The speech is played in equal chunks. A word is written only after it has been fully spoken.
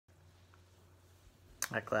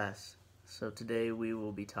Hi class. So today we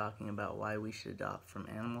will be talking about why we should adopt from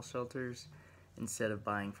animal shelters instead of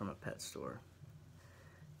buying from a pet store.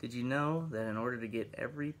 Did you know that in order to get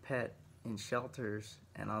every pet in shelters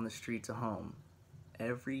and on the streets a home,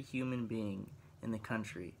 every human being in the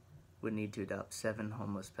country would need to adopt 7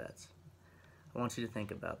 homeless pets? I want you to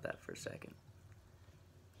think about that for a second.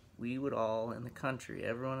 We would all in the country,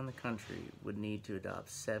 everyone in the country would need to adopt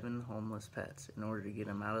 7 homeless pets in order to get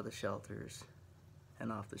them out of the shelters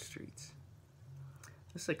and off the streets.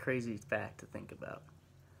 This is a crazy fact to think about.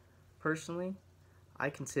 Personally, I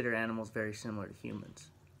consider animals very similar to humans,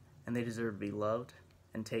 and they deserve to be loved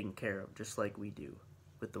and taken care of just like we do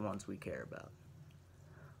with the ones we care about.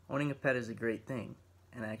 Owning a pet is a great thing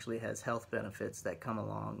and actually has health benefits that come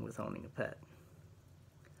along with owning a pet.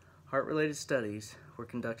 Heart-related studies were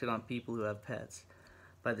conducted on people who have pets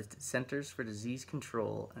by the Centers for Disease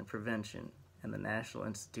Control and Prevention and the National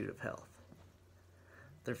Institute of Health.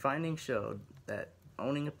 Their findings showed that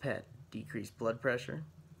owning a pet decreased blood pressure,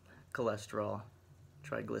 cholesterol,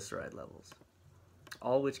 triglyceride levels,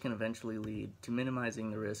 all which can eventually lead to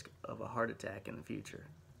minimizing the risk of a heart attack in the future.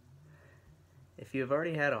 If you have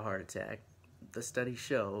already had a heart attack, the studies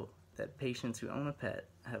show that patients who own a pet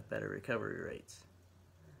have better recovery rates.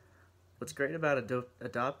 What's great about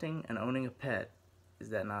adopting and owning a pet is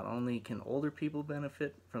that not only can older people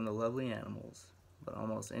benefit from the lovely animals, but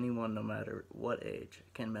almost anyone, no matter what age,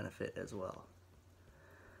 can benefit as well.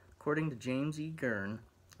 According to James E. Gurn,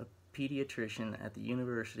 a pediatrician at the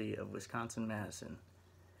University of Wisconsin-Madison,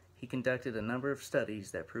 he conducted a number of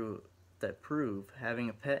studies that prove having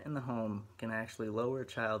a pet in the home can actually lower a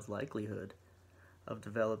child's likelihood of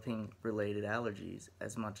developing related allergies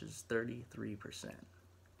as much as 33%.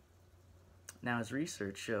 Now, his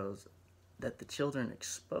research shows that the children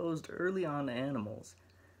exposed early on to animals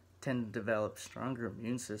tend to develop stronger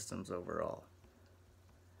immune systems overall.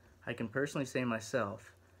 I can personally say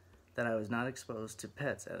myself that I was not exposed to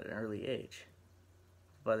pets at an early age.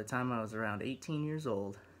 By the time I was around 18 years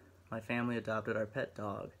old, my family adopted our pet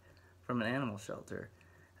dog from an animal shelter,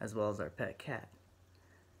 as well as our pet cat.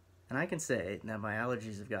 And I can say that my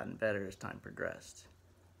allergies have gotten better as time progressed.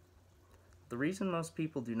 The reason most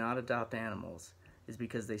people do not adopt animals is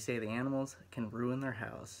because they say the animals can ruin their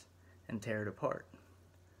house and tear it apart.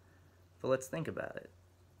 But let's think about it.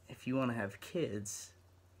 If you want to have kids,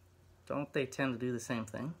 don't they tend to do the same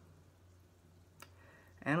thing?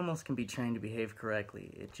 Animals can be trained to behave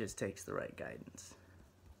correctly, it just takes the right guidance.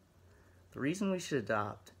 The reason we should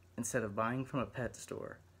adopt instead of buying from a pet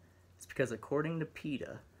store is because according to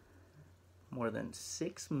PETA, more than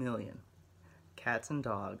 6 million cats and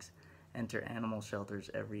dogs enter animal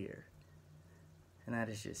shelters every year. And that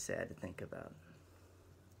is just sad to think about.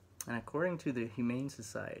 And according to the Humane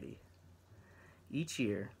Society, each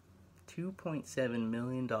year, 2.7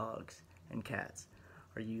 million dogs and cats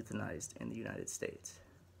are euthanized in the United States,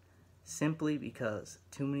 simply because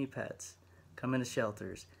too many pets come into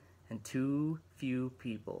shelters and too few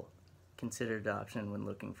people consider adoption when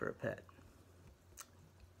looking for a pet.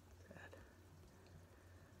 Sad.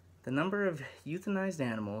 The number of euthanized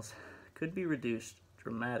animals could be reduced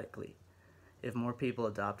dramatically if more people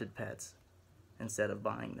adopted pets instead of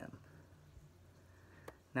buying them.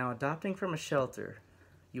 Now, adopting from a shelter,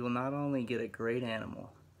 you will not only get a great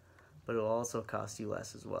animal, but it will also cost you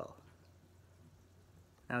less as well.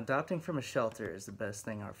 Now, adopting from a shelter is the best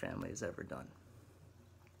thing our family has ever done.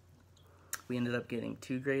 We ended up getting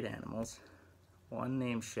 2 great animals, one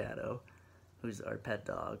named Shadow, who's our pet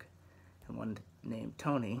dog, and one named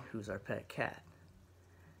Tony, who's our pet cat.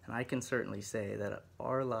 And I can certainly say that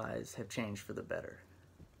our lives have changed for the better,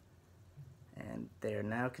 and they are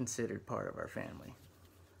now considered part of our family.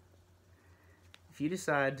 If you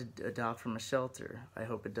decide to adopt from a shelter, I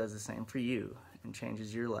hope it does the same for you and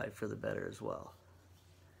changes your life for the better as well.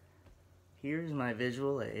 Here's my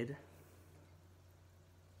visual aid.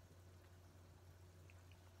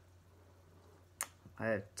 I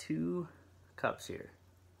have 2 cups here.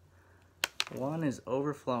 One is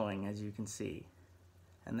overflowing, as you can see,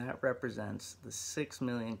 and that represents the 6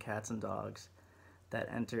 million cats and dogs that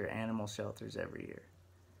enter animal shelters every year.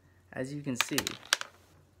 As you can see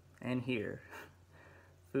and hear,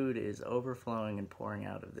 food is overflowing and pouring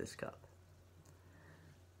out of this cup.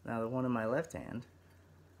 Now, the one in my left hand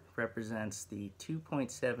represents the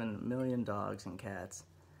 2.7 million dogs and cats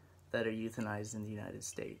that are euthanized in the United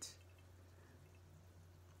States.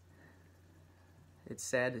 It's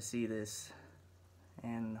sad to see this,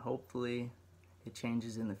 and hopefully it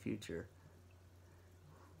changes in the future.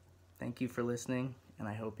 Thank you for listening, and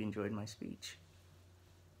I hope you enjoyed my speech.